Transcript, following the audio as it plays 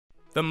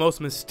The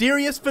most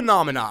mysterious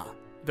phenomena,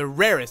 the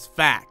rarest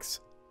facts,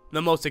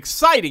 the most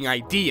exciting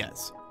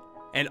ideas,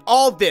 and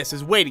all this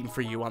is waiting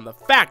for you on the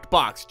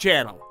Factbox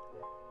channel.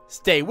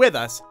 Stay with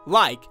us,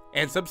 like,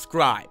 and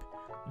subscribe.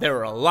 There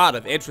are a lot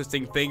of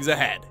interesting things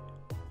ahead.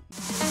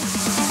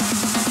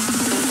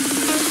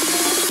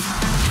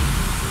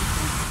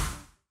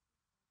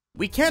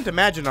 We can't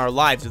imagine our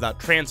lives without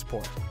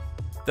transport.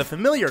 The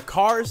familiar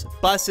cars,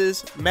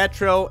 buses,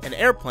 metro, and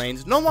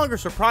airplanes no longer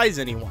surprise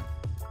anyone.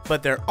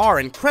 But there are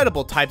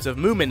incredible types of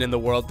movement in the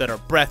world that are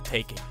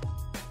breathtaking.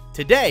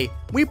 Today,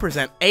 we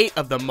present 8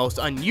 of the most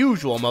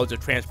unusual modes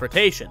of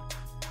transportation.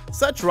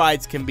 Such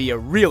rides can be a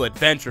real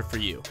adventure for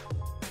you.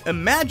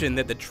 Imagine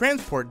that the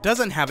transport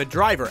doesn't have a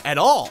driver at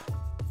all.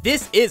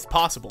 This is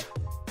possible.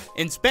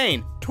 In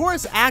Spain,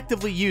 tourists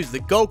actively use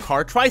the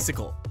go-kart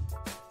tricycle.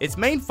 Its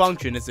main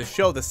function is to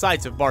show the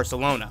sights of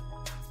Barcelona.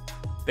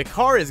 The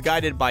car is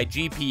guided by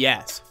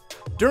GPS.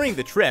 During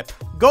the trip,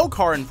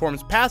 Go-Car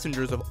informs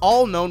passengers of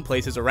all known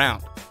places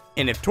around.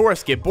 And if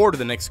tourists get bored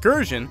with an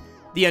excursion,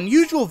 the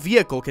unusual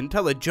vehicle can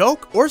tell a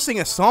joke or sing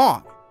a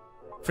song.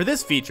 For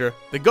this feature,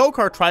 the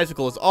Go-Car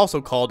tricycle is also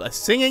called a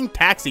singing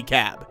taxi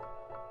cab.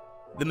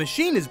 The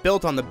machine is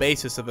built on the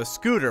basis of a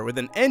scooter with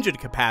an engine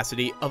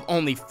capacity of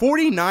only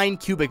 49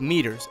 cubic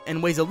meters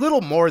and weighs a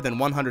little more than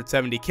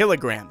 170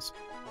 kilograms.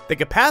 The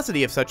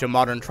capacity of such a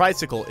modern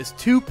tricycle is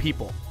 2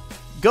 people.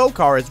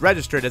 Go-Car is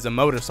registered as a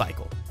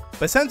motorcycle,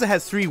 but since it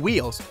has 3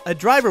 wheels, a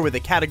driver with a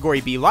Category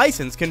B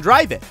license can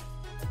drive it.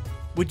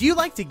 Would you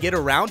like to get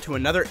around to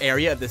another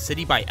area of the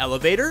city by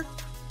elevator?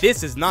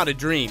 This is not a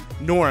dream,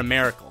 nor a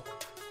miracle.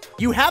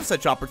 You have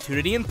such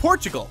opportunity in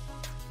Portugal.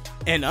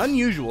 An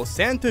unusual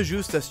Santa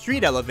Justa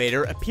street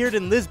elevator appeared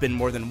in Lisbon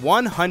more than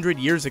 100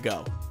 years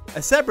ago.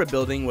 A separate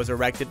building was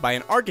erected by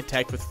an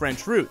architect with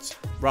French roots,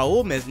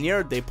 Raoul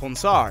Mesnier de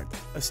Ponsard,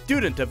 a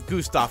student of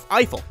Gustave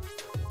Eiffel.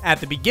 At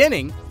the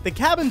beginning, the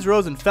cabins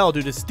rose and fell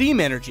due to steam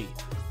energy.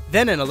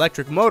 Then an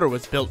electric motor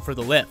was built for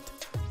the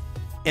lift.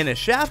 In a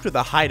shaft with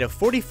a height of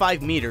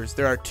 45 meters,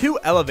 there are 2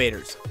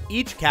 elevators.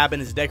 Each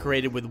cabin is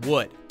decorated with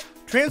wood.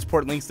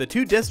 Transport links the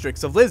 2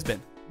 districts of Lisbon,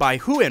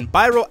 Bairro and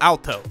Bairro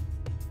Alto.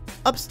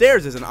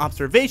 Upstairs is an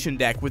observation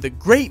deck with a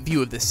great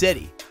view of the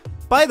city.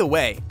 By the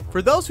way,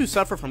 for those who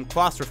suffer from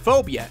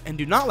claustrophobia and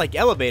do not like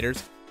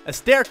elevators, a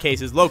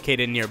staircase is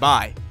located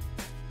nearby.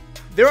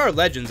 There are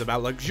legends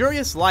about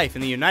luxurious life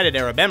in the United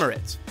Arab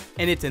Emirates,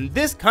 and it's in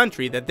this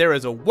country that there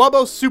is a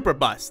Wubbo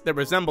superbus that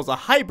resembles a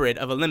hybrid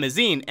of a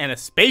limousine and a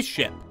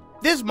spaceship.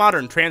 This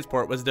modern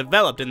transport was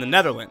developed in the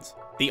Netherlands.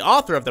 The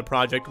author of the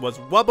project was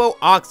Wubbo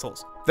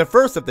Oxels, the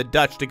first of the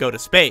Dutch to go to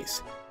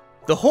space.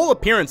 The whole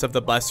appearance of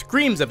the bus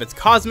screams of its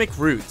cosmic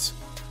roots.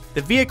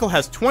 The vehicle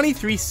has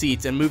 23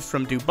 seats and moves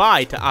from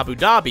Dubai to Abu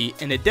Dhabi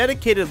in a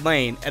dedicated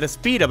lane at a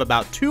speed of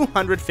about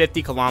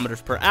 250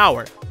 kilometers per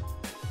hour.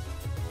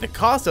 The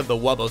cost of the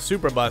Wubbo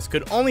superbus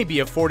could only be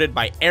afforded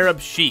by Arab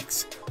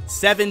sheiks,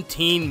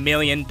 $17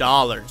 million.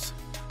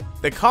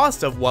 The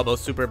cost of Wubbo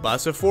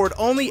superbus afford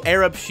only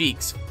Arab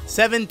sheiks,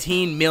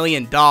 $17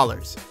 million.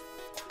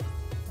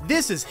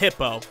 This is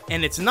Hippo,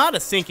 and it's not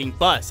a sinking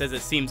bus as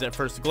it seems at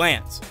first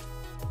glance.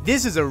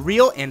 This is a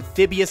real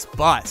amphibious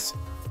bus.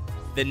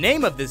 The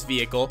name of this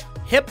vehicle,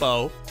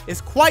 Hippo,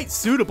 is quite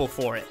suitable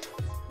for it.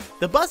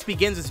 The bus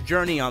begins its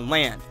journey on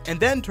land, and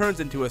then turns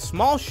into a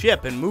small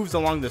ship and moves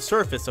along the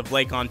surface of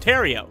Lake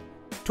Ontario.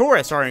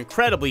 Tourists are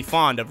incredibly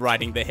fond of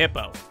riding the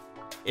Hippo.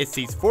 It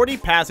seats 40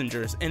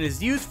 passengers and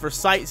is used for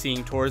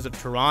sightseeing tours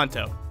of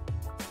Toronto.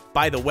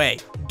 By the way,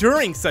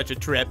 during such a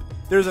trip,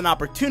 there's an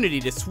opportunity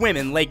to swim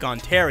in Lake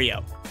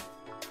Ontario.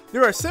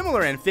 There are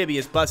similar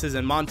amphibious buses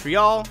in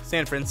Montreal,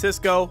 San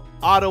Francisco,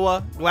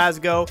 Ottawa,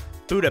 Glasgow,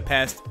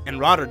 Budapest, and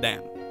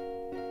Rotterdam.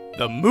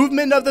 The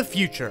movement of the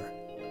future.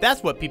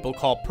 That's what people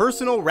call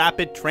personal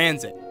rapid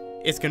transit.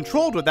 It's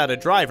controlled without a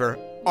driver,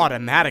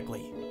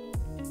 automatically.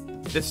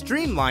 The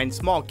streamlined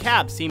small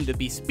cabs seem to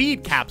be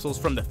speed capsules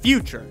from the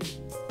future.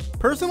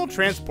 Personal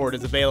transport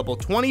is available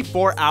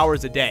 24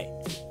 hours a day.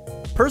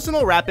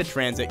 Personal rapid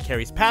transit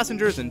carries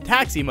passengers in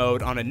taxi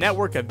mode on a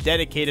network of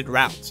dedicated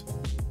routes.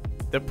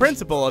 The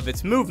principle of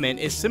its movement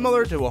is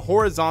similar to a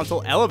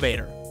horizontal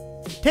elevator.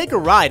 Take a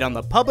ride on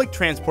the public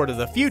transport of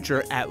the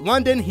future at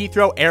London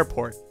Heathrow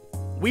Airport.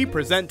 We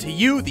present to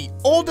you the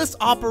oldest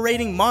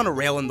operating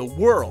monorail in the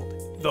world,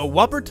 the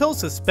Wuppertal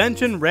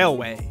Suspension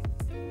Railway.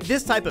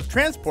 This type of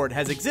transport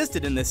has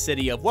existed in the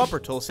city of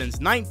Wuppertal since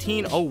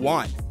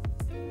 1901.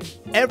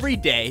 Every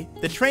day,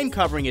 the train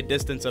covering a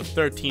distance of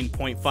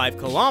 13.5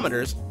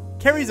 kilometers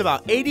carries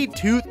about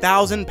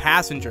 82,000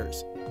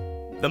 passengers.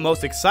 The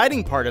most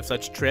exciting part of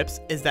such trips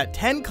is that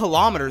 10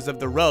 kilometers of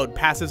the road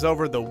passes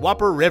over the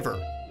Wupper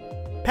River.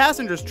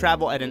 Passengers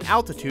travel at an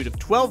altitude of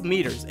 12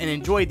 meters and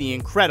enjoy the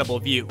incredible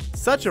view.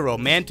 Such a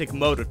romantic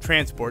mode of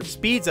transport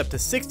speeds up to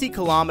 60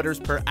 kilometers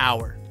per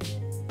hour.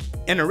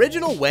 An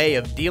original way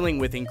of dealing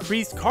with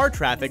increased car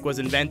traffic was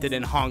invented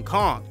in Hong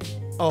Kong.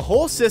 A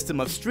whole system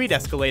of street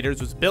escalators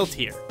was built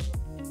here.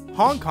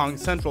 Hong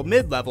Kong's central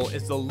mid-level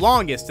is the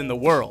longest in the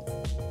world.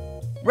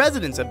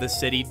 Residents of the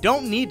city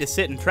don't need to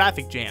sit in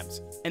traffic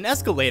jams. an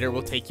escalator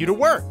will take you to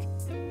work.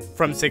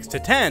 From 6 to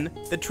 10,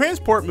 the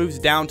transport moves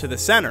down to the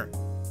center.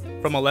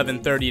 From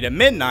 11:30 to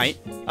midnight,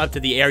 up to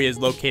the areas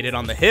located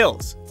on the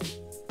hills.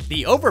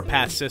 The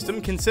overpass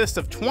system consists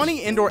of 20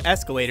 indoor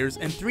escalators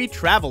and 3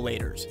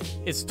 travelators.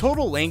 Its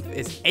total length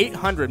is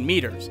 800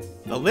 meters.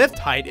 The lift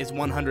height is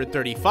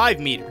 135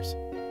 meters.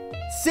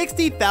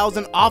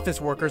 60,000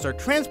 office workers are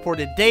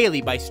transported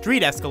daily by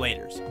street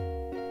escalators.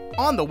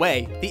 On the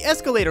way, the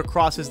escalator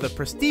crosses the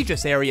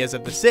prestigious areas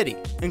of the city,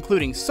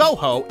 including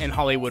Soho and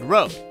Hollywood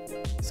Road.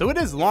 So it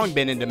has long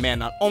been in demand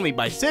not only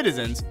by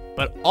citizens,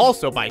 but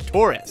also by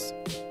tourists.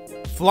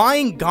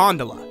 Flying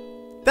gondola.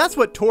 That's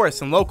what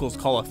tourists and locals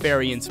call a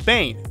ferry in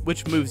Spain,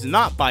 which moves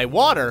not by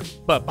water,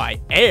 but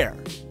by air.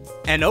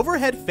 An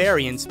overhead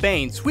ferry in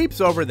Spain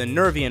sweeps over the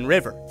Nervión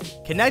River,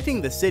 connecting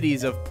the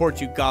cities of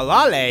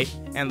Portugalete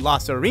and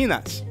Las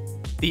Arenas.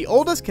 The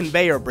oldest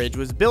conveyor bridge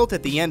was built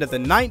at the end of the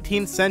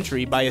 19th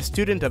century by a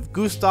student of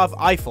Gustave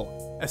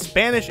Eiffel, a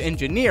Spanish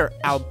engineer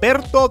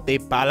Alberto de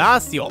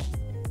Palacio.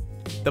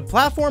 The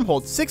platform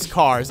holds 6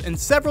 cars and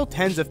several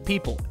tens of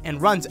people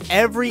and runs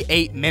every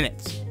 8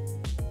 minutes.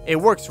 It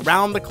works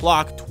round the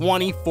clock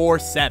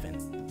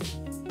 24/7.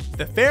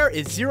 The fare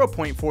is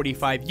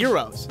 0.45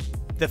 euros.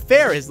 The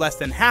fare is less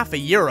than half a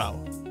euro.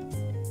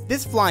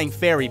 This flying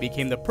ferry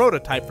became the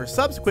prototype for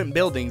subsequent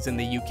buildings in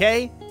the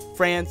UK,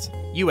 France,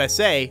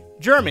 USA,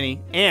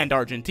 Germany, and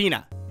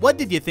Argentina. What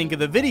did you think of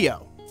the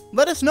video?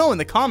 Let us know in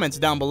the comments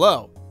down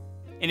below.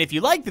 And if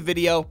you liked the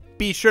video,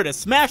 be sure to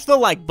smash the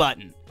like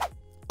button.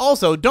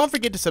 Also, don't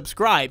forget to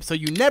subscribe so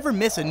you never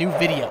miss a new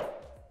video.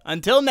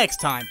 Until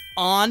next time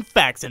on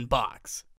Facts in Box.